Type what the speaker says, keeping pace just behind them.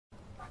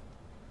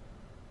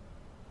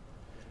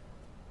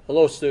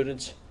Hello,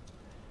 students.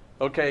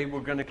 Okay,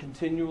 we're going to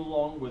continue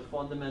along with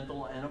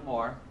fundamental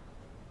NMR.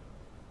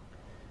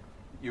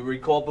 You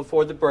recall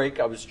before the break,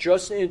 I was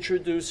just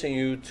introducing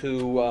you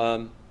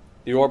to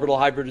the orbital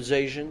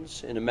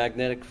hybridizations in a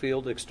magnetic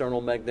field,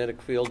 external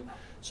magnetic field.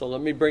 So let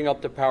me bring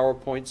up the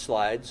PowerPoint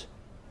slides,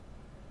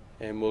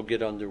 and we'll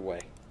get underway.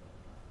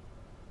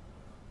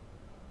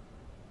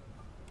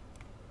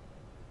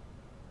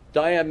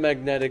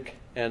 Diamagnetic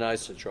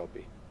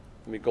anisotropy.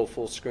 Let me go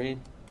full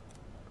screen.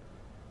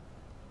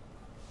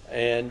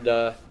 And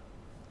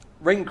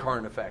ring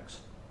current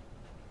effects,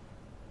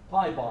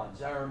 pi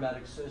bonds,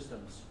 aromatic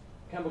systems,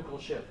 chemical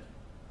shift.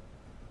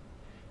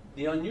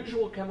 The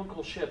unusual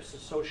chemical shifts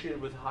associated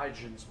with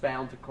hydrogens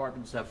bound to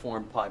carbons that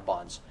form pi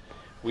bonds.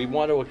 We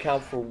want to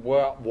account for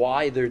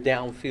why they're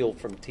downfield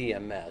from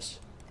TMS.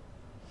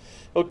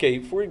 Okay,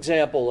 for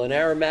example, an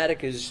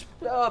aromatic is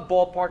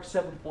ballpark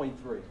 7.3.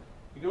 You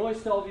can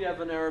always tell if you have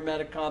an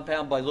aromatic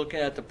compound by looking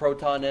at the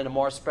proton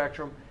NMR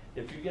spectrum.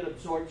 If you get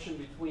absorption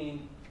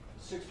between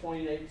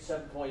 6.8,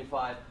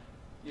 7.5,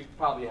 you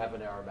probably have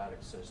an aromatic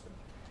system.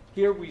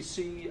 Here we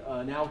see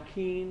an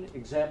alkene,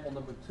 example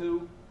number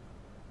 2.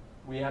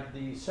 We have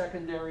the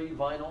secondary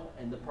vinyl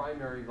and the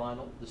primary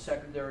vinyl. The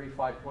secondary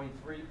 5.3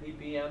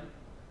 ppm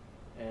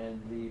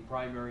and the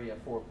primary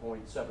at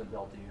 4.7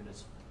 delta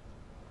units.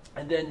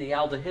 And then the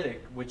aldehydic,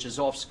 which is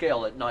off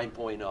scale at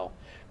 9.0.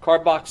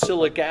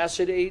 Carboxylic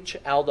acid H,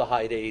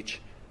 aldehyde H,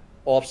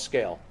 off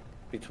scale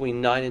between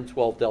 9 and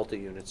 12 delta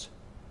units.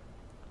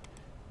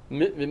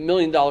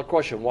 $1,000,000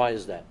 question, why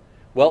is that?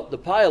 Well, the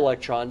pi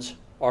electrons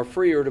are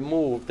freer to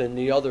move than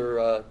the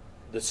other,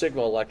 the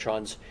sigma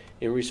electrons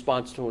in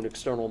response to an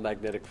external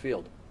magnetic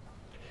field.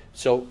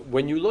 So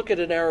when you look at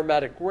an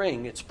aromatic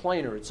ring, it's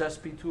planar, it's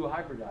sp2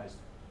 hybridized.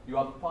 You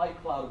have a pi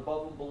cloud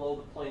above and below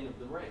the plane of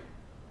the ring.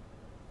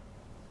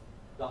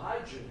 The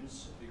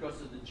hydrogens,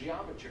 because of the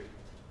geometry,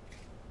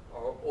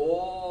 are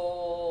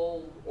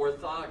all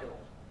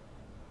orthogonal,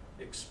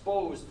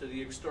 exposed to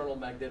the external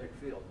magnetic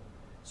field.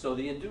 So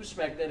the induced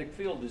magnetic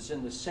field is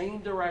in the same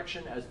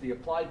direction as the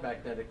applied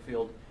magnetic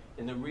field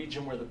in the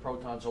region where the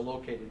protons are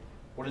located.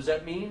 What does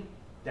that mean?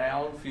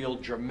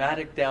 Downfield,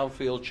 dramatic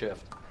downfield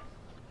shift.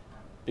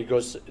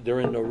 Because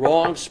they're in the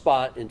wrong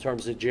spot in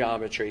terms of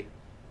geometry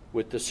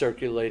with the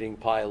circulating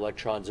pi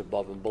electrons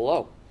above and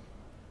below.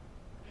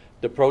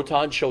 The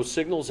protons show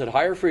signals at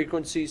higher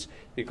frequencies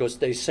because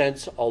they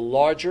sense a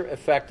larger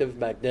effective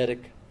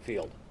magnetic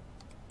field.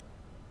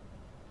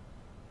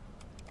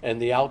 And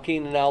the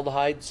alkene and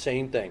aldehyde,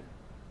 same thing.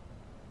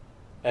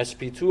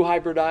 sp2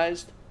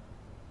 hybridized,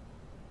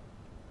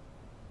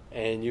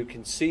 and you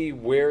can see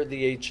where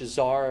the H's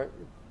are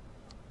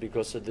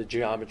because of the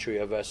geometry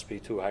of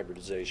sp2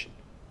 hybridization.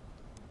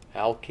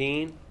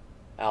 Alkene,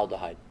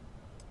 aldehyde.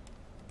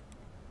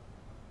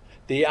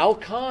 The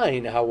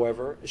alkyne,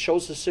 however,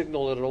 shows a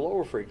signal at a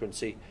lower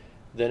frequency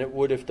than it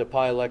would if the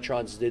pi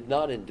electrons did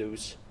not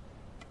induce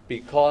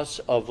because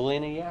of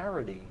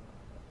linearity.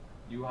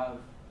 You have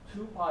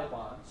 2 pi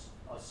bonds,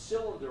 a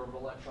cylinder of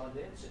electron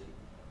density,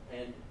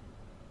 and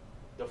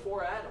the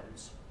 4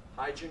 atoms,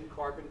 hydrogen,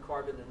 carbon,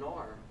 carbon, and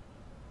R,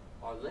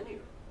 are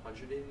linear,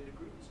 180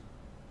 degrees.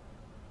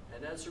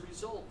 And as a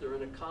result, they're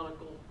in a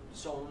conical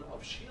zone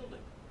of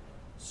shielding.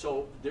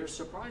 So they're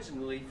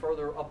surprisingly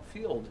further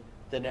upfield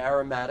than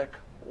aromatic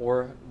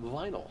or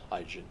vinyl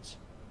hydrogens.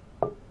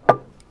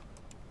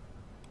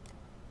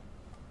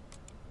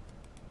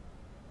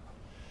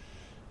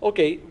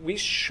 Okay, we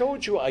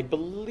showed you, I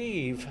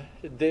believe,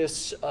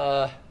 this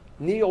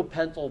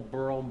neopentyl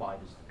bromide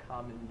is the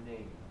common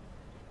name.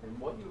 And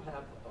what you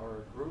have are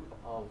a group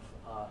of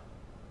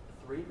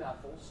 3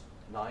 methyls,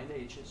 9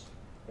 H's,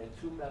 and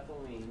 2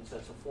 methylenes.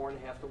 That's a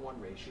 4.5 to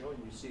 1 ratio, and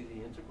you see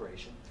the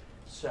integration,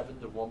 7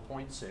 to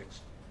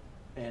 1.6.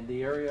 And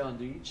the area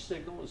under each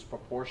signal is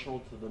proportional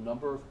to the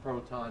number of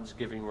protons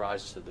giving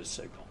rise to this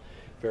signal.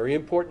 Very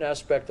important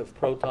aspect of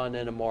proton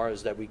NMR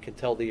is that we can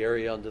tell the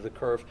area under the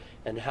curve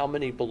and how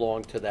many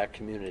belong to that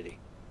community.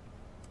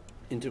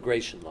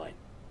 Integration line.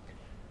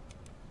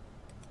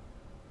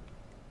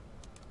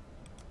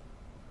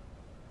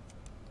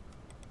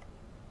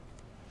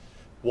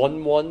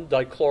 (1,1)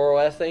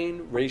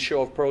 dichloroethane,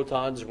 ratio of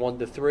protons 1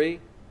 to 3.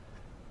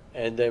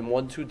 And then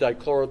 1,2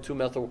 dichloro,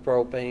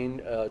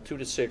 2-methylpropane, 2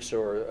 to 6,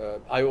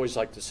 or I always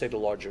like to say the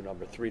larger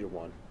number, 3 to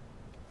 1.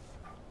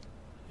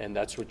 And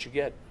that's what you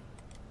get.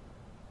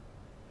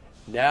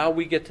 Now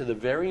we get to the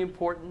very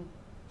important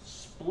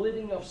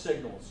splitting of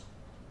signals.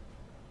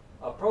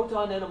 A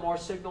proton NMR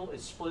signal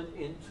is split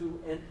into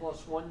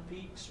n+1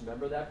 peaks.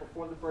 Remember that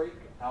before the break?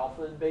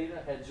 Alpha and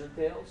beta, heads or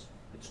tails.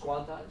 It's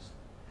quantized.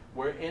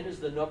 Where n is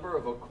the number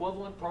of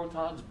equivalent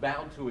protons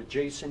bound to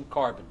adjacent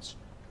carbons.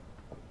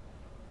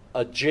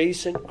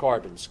 Adjacent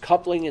carbons,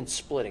 coupling and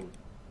splitting.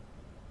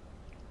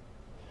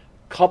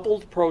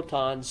 Coupled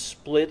protons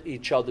split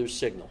each other's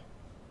signal.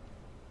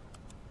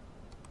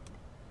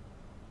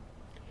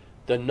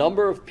 The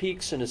number of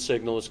peaks in a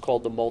signal is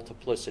called the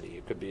multiplicity.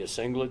 It could be a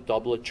singlet,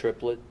 doublet,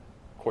 triplet,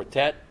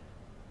 quartet,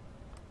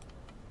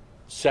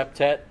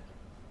 septet,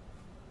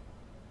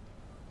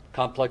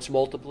 complex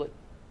multiplet.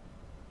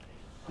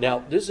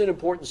 Now, this is an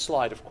important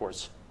slide, of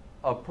course.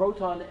 A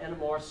proton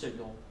NMR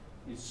signal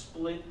is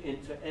split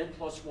into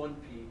n+1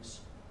 peaks,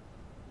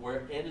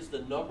 where n is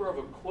the number of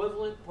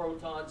equivalent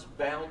protons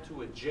bound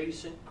to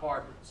adjacent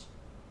carbons.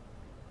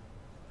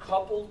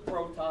 Coupled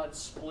protons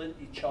split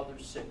each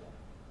other's signal.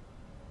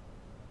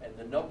 And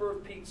the number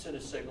of peaks in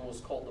a signal is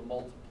called the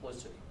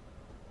multiplicity.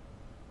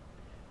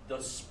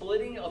 The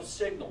splitting of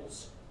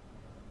signals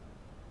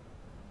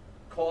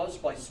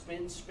caused by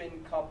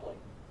spin-spin coupling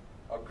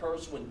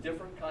occurs when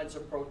different kinds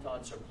of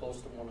protons are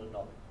close to one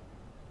another.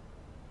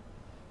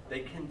 They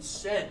can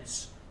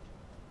sense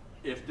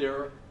if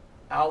they're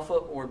alpha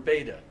or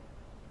beta.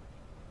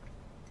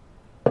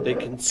 They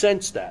can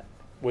sense that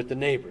with the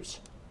neighbors.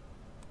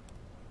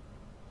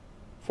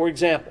 For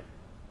example,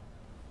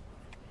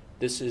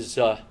 this is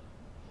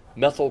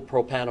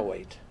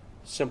methylpropanoate,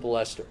 simple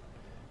ester.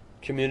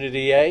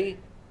 Community A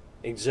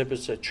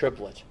exhibits a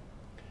triplet.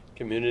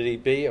 Community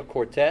B, a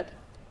quartet.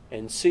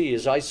 And C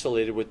is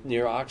isolated with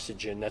near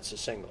oxygen, that's a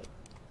singlet.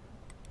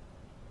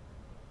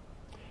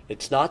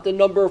 It's not the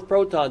number of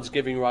protons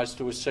giving rise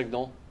to a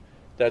signal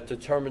that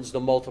determines the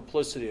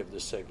multiplicity of the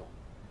signal.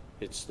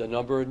 It's the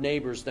number of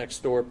neighbors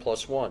next door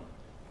plus one.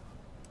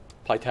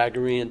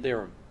 Pythagorean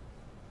theorem.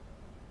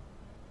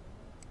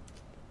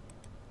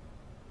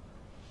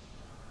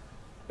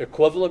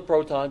 Equivalent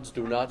protons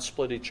do not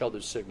split each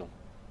other's signal.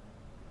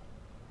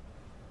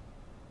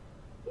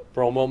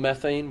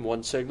 Bromomethane,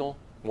 one signal.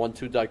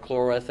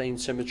 1,2-dichloroethane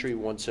symmetry,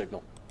 one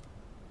signal.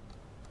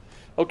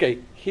 Okay,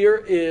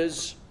 here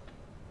is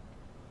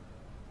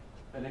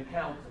an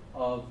account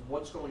of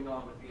what's going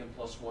on with the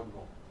n+1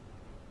 rule.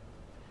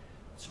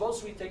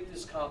 Suppose we take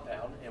this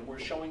compound and we're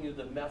showing you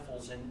the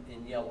methyls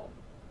in yellow.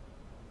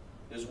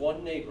 There's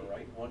one neighbor,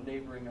 right? One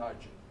neighboring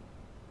hydrogen.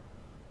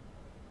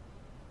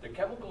 The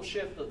chemical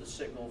shift of the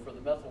signal for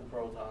the methyl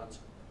protons,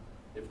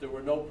 if there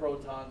were no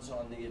protons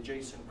on the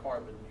adjacent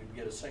carbon, you'd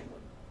get a singlet.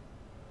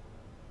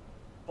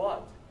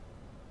 But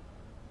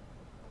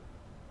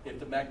if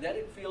the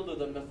magnetic field of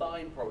the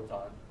methine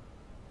proton,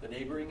 the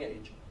neighboring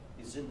H,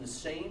 is in the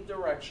same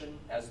direction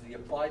as the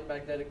applied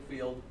magnetic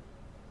field,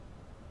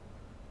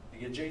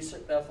 the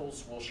adjacent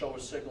methyls will show a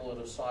signal at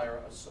a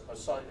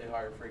slightly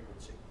higher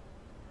frequency.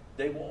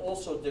 They will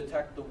also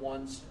detect the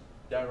ones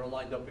that are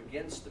lined up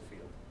against the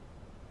field.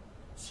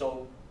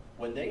 So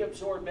when they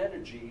absorb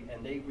energy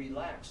and they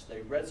relax, they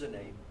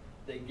resonate,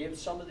 they give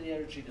some of the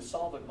energy to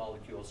solvent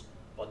molecules,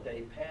 but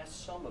they pass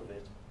some of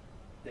it.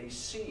 They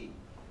see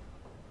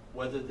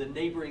whether the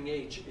neighboring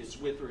H is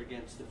with or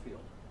against the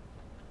field.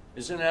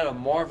 Isn't that a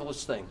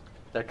marvelous thing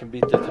that can be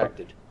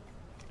detected?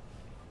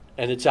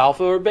 And it's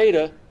alpha or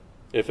beta.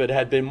 If it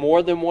had been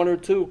more than one or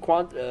two,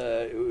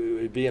 it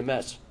would be a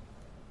mess.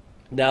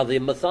 Now the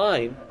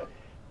methine,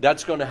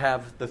 that's going to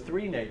have the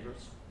three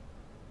neighbors,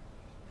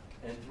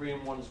 and 3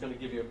 and 1 is going to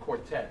give you a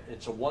quartet.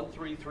 It's a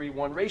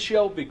 1-3-3-1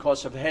 ratio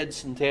because of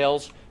heads and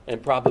tails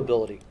and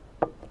probability.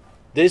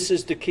 This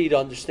is the key to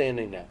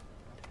understanding that.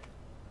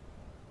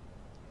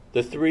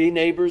 The three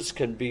neighbors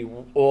can be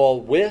all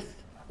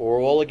with or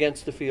all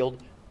against the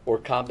field or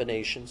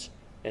combinations,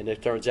 and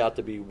it turns out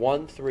to be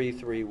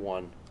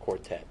 1-3-3-1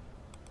 quartet.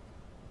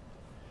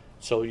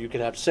 So you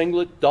can have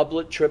singlet,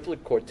 doublet,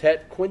 triplet,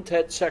 quartet,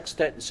 quintet,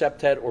 sextet, and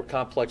septet, or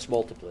complex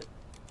multiplet.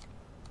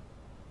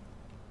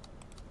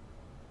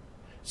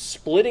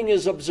 Splitting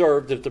is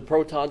observed if the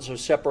protons are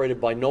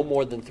separated by no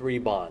more than 3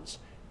 bonds.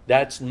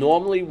 That's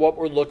normally what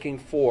we're looking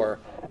for,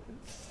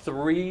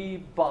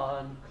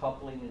 3-bond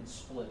coupling and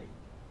splitting.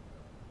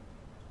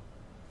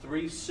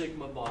 3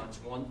 sigma bonds,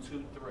 1,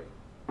 2,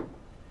 3.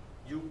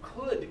 You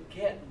could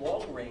get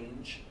long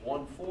range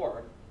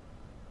 1,4,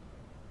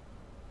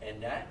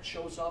 and that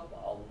shows up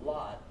a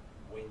lot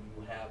when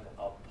you have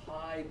a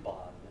pi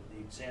bond, the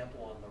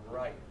example on the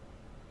right,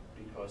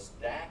 because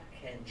that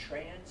can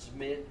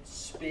transmit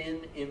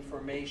spin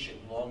information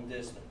long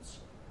distance.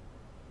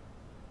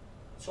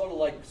 Sort of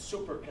like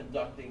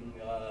superconducting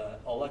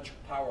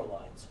electric power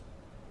lines.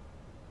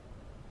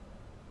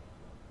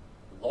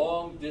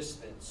 Long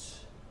distance.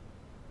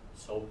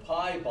 So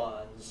pi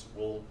bonds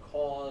will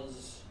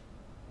cause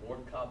more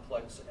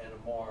complex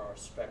NMR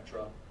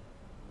spectra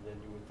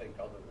than you would think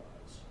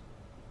otherwise.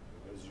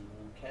 Because you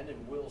can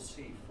and will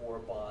see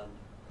 4-bond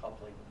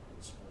coupling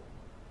and splitting.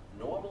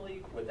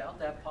 Normally, without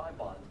that pi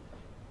bond,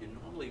 you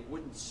normally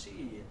wouldn't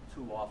see it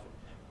too often.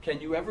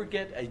 Can you ever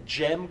get a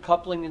gem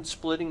coupling and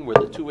splitting where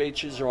the 2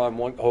 H's are on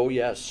one? Oh,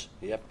 yes.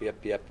 Yep.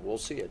 We'll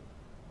see it.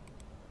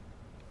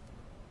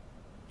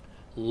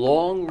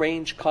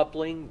 Long-range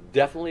coupling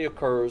definitely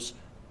occurs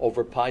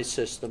over pi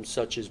systems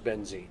such as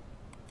benzene.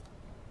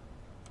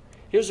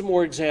 Here's some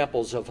more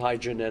examples of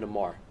hydrogen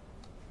NMR.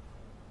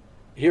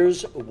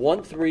 Here's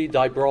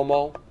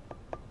 1,3-dibromo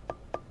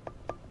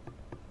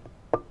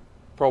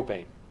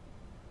propane.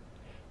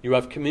 You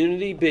have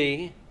community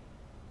B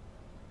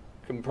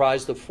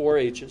comprised of 4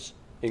 H's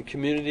and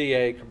community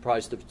A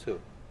comprised of 2.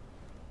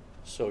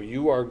 So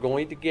you are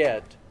going to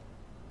get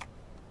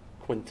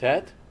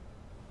quintet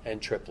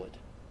and triplet.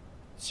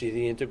 See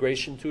the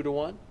integration 2 to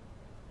 1?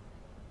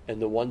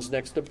 And the ones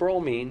next to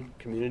bromine,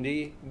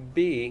 community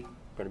B,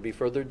 are going to be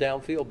further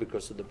downfield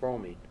because of the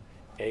bromine.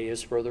 A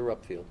is further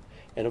upfield.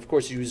 And of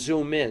course, you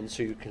zoom in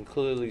so you can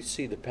clearly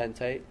see the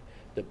pentate,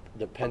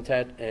 the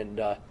pentat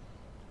and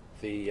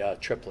the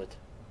triplet.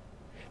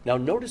 Now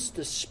notice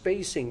the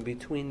spacing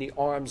between the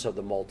arms of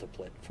the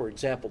multiplet. For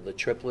example, the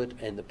triplet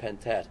and the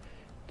pentat.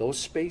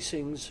 Those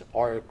spacings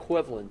are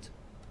equivalent.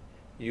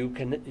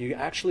 You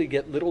actually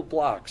get little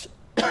blocks,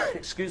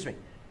 excuse me.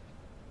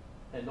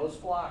 And those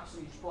blocks,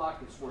 each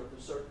block is worth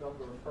a certain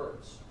number of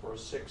hertz for a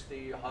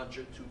 60,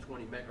 100,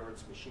 220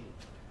 megahertz machine.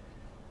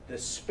 The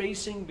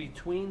spacing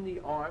between the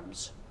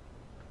arms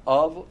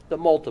of the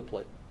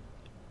multiplet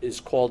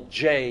is called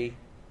J,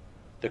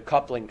 the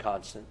coupling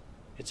constant.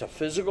 It's a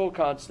physical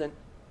constant,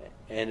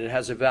 and it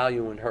has a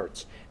value in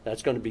hertz.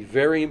 That's going to be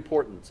very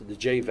important, the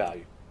J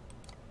value.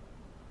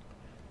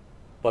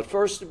 But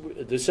first,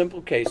 the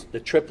simple case, the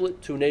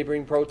triplet, 2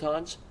 neighboring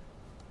protons,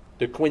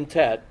 the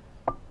quintet,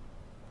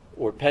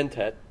 or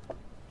pentet,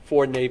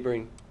 4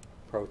 neighboring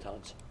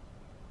protons.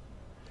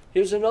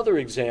 Here's another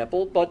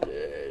example, but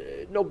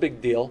no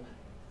big deal.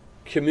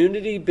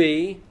 Community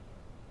B,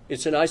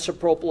 it's an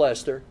isopropyl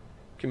ester.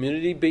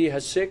 Community B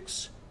has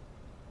 6.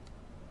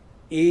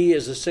 E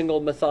is a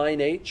single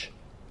methine H,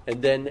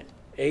 and then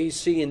A,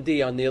 C, and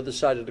D on the other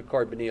side of the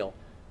carbonyl.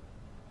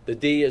 The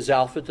D is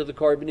alpha to the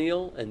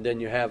carbonyl, and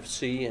then you have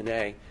C and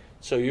A.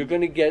 So you're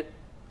going to get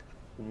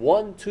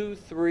 1, 2,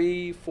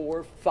 3,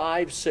 4,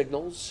 5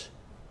 signals.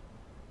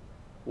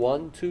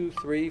 1, 2,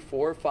 3,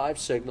 4, 5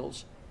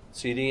 signals.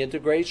 See the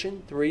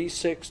integration? 3,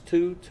 6,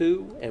 2,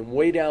 2, and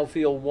way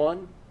downfield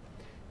 1.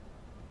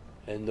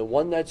 And the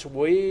one that's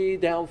way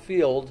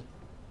downfield,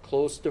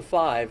 close to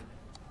 5,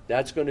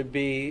 that's going to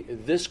be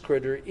this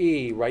critter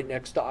E right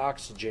next to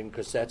oxygen,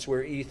 because that's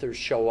where ethers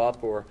show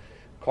up, or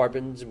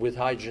carbons with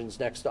hydrogens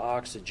next to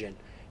oxygen.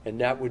 And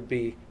that would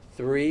be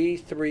 3.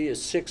 3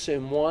 is 6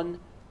 in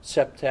 1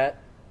 septet.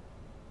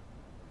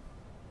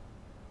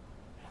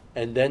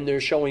 And then they're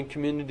showing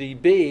community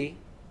B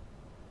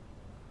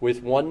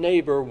with 1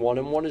 neighbor. 1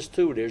 and 1 is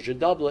 2. There's your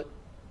doublet.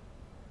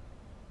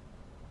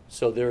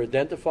 So they're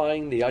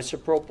identifying the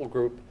isopropyl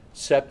group.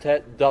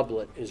 Septet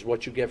doublet is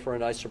what you get for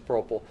an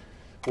isopropyl,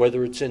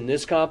 whether it's in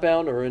this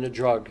compound or in a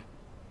drug.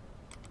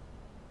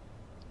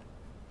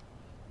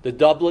 The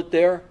doublet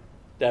there,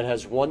 that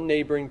has 1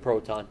 neighboring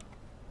proton.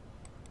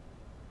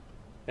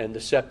 And the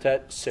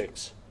septet,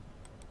 6.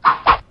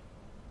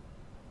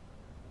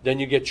 Then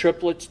you get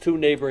triplets, 2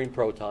 neighboring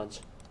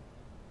protons.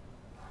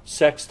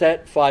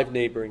 Sextet, 5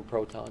 neighboring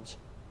protons.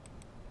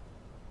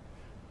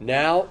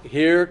 Now,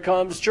 here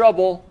comes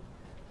trouble.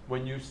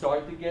 When you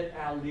start to get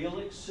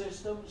allelic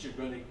systems, you're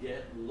going to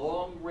get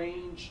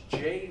long-range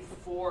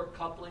J4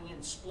 coupling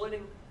and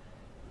splitting.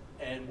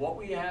 And what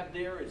we have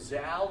there is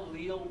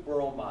allyl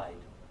bromide,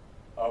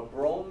 a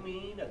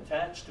bromine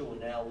attached to an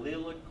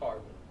allelic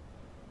carbon.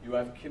 You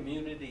have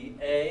community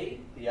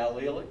A, the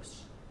allelics,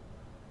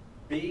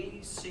 B,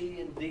 C,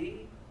 and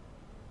D,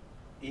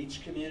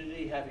 each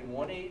community having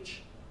 1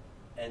 H,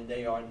 and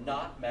they are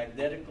not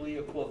magnetically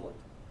equivalent.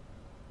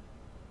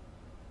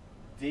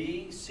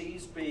 D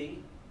sees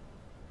B,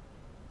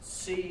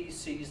 C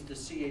sees the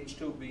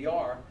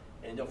CH2Br,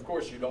 and of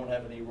course you don't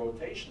have any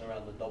rotation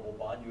around the double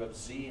bond. You have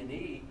Z and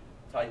E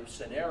type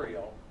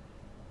scenario.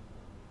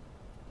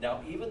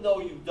 Now, even though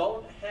you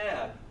don't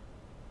have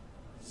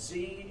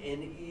Z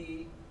and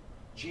E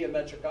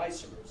geometric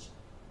isomers,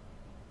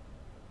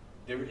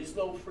 there is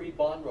no free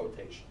bond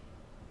rotation.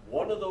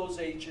 One of those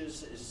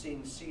H's is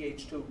seeing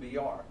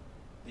CH2Br.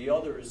 The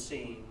other is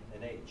seeing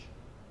an H.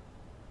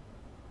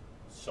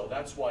 So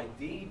that's why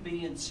D,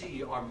 B, and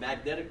C are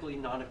magnetically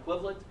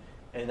non-equivalent,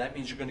 and that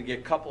means you're going to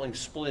get coupling,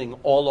 splitting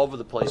all over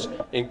the place,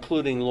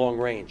 including long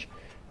range.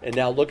 And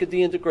now look at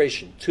the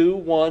integration, 2,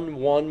 1,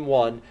 1,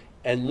 1,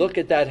 and look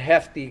at that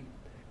hefty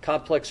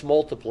complex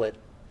multiplet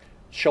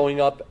showing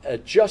up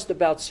at just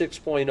about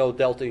 6.0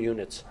 delta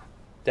units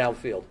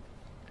downfield.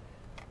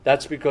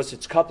 That's because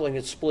it's coupling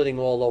and splitting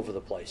all over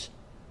the place.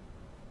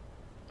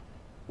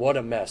 What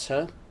a mess,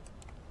 huh?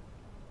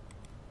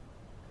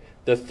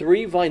 The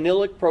 3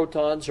 vinylic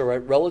protons are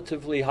at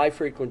relatively high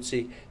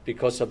frequency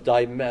because of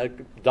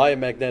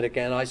diamagnetic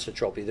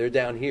anisotropy. They're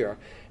down here.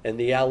 And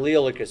the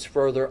allelic is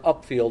further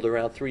upfield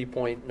around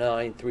 3.9,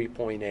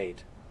 3.8,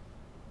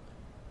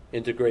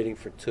 integrating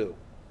for 2.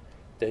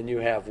 Then you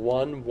have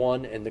 1,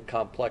 1, and the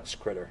complex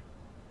critter.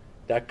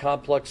 That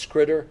complex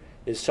critter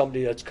is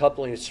somebody that's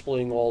coupling and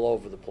splitting all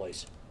over the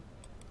place.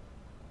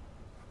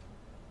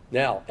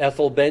 Now,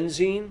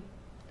 ethylbenzene,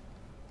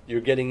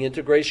 you're getting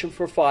integration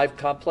for 5,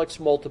 complex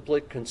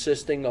multiplet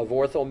consisting of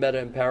ortho, meta,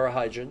 and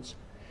parahydrogens.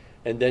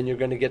 And then you're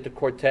going to get the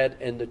quartet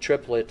and the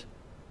triplet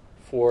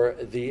for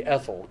the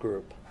ethyl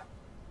group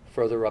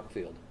further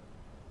upfield.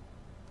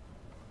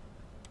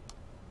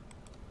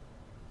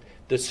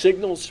 The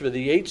signals for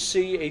the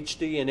HC,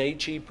 HD, and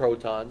HE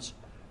protons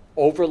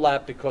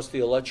overlap because the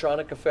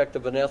electronic effect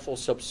of an ethyl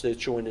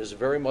substituent is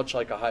very much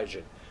like a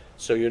hydrogen.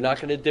 So you're not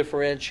going to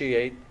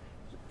differentiate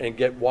and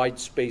get wide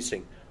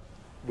spacing.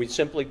 We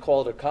simply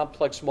call it a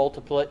complex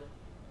multiplet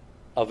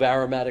of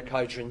aromatic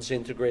hydrogens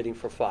integrating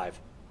for 5.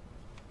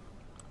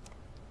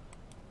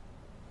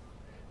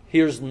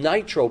 Here's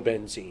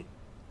nitrobenzene.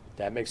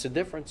 That makes a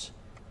difference.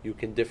 You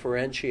can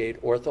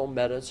differentiate ortho,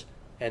 metas,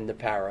 and the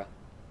para.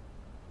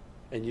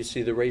 And you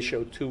see the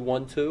ratio 2,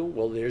 1, 2.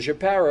 Well, there's your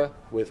para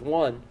with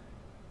 1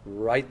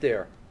 right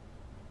there.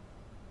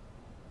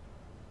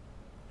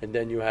 And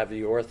then you have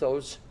the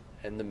orthos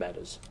and the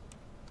metas.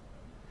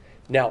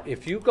 Now,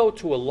 if you go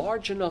to a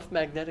large enough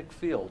magnetic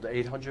field,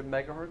 800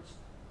 megahertz,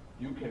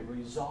 you can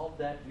resolve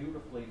that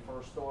beautifully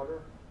first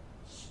order,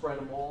 spread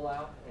them all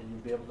out, and you'll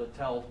be able to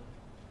tell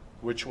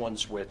which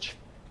one's which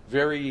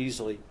very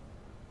easily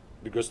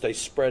because they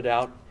spread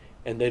out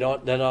and they're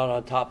not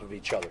on top of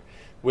each other.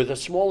 With a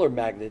smaller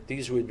magnet,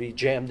 these would be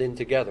jammed in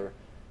together,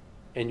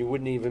 and you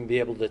wouldn't even be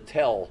able to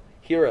tell.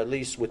 Here, at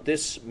least with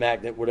this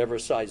magnet, whatever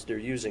size they're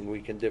using,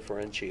 we can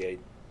differentiate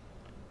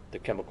the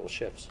chemical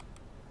shifts.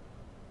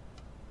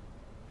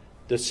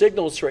 The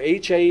signals for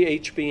HA,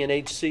 HB, and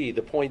HC,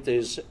 the point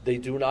is they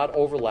do not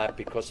overlap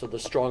because of the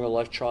strong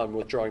electron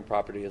withdrawing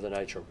property of the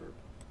nitro group.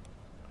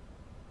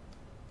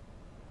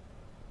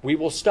 We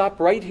will stop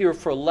right here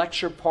for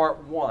lecture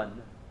part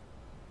 1,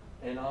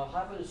 and I'll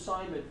have an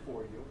assignment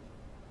for you.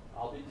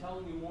 I'll be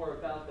telling you more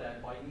about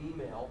that by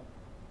email.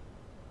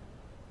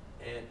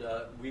 And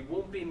we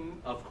won't be,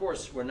 of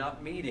course, we're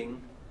not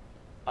meeting.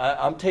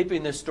 I'm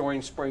taping this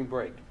during spring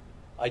break.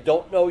 I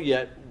don't know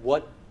yet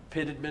what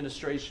Pitt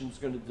administration is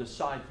going to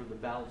decide for the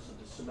balance of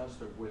the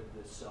semester with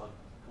this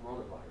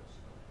coronavirus.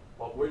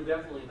 But we're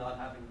definitely not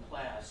having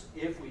class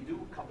if we do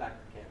come back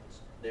to campus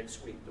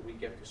next week, the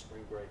week after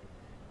spring break.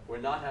 We're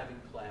not having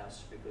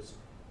class because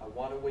I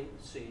want to wait and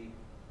see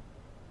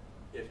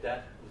if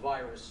that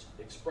virus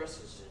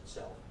expresses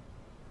itself.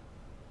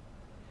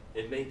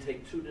 It may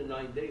take 2 to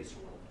 9 days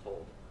from what I'm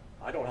told.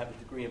 I don't have a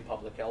degree in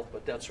public health,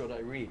 but that's what I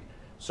read.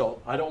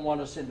 So I don't want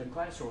us in the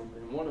classroom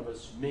and one of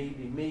us,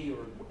 maybe me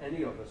or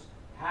any of us,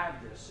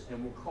 have this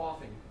and we're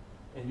coughing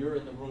and you're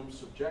in the room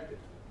subjected to it.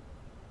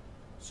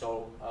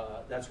 So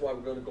that's why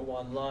we're going to go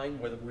online,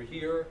 whether we're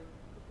here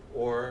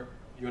or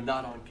you're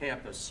not on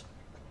campus.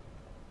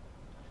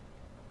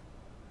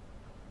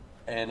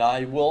 And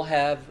I will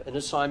have an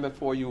assignment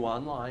for you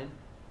online.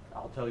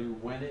 I'll tell you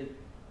when it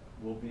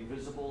will be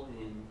visible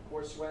in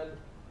CourseWeb.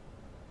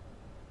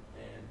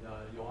 And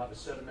you'll have a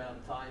set amount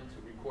of time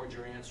to record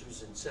your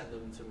answers and send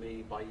them to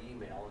me by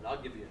email, and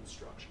I'll give you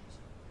instructions.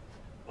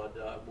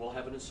 But we'll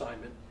have an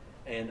assignment.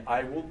 And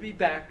I will be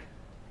back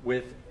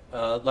with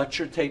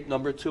lecture tape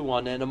number 2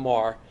 on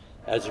NMR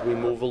as we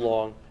move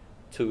along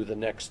to the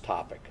next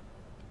topic.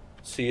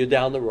 See you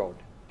down the road.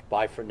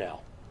 Bye for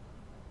now.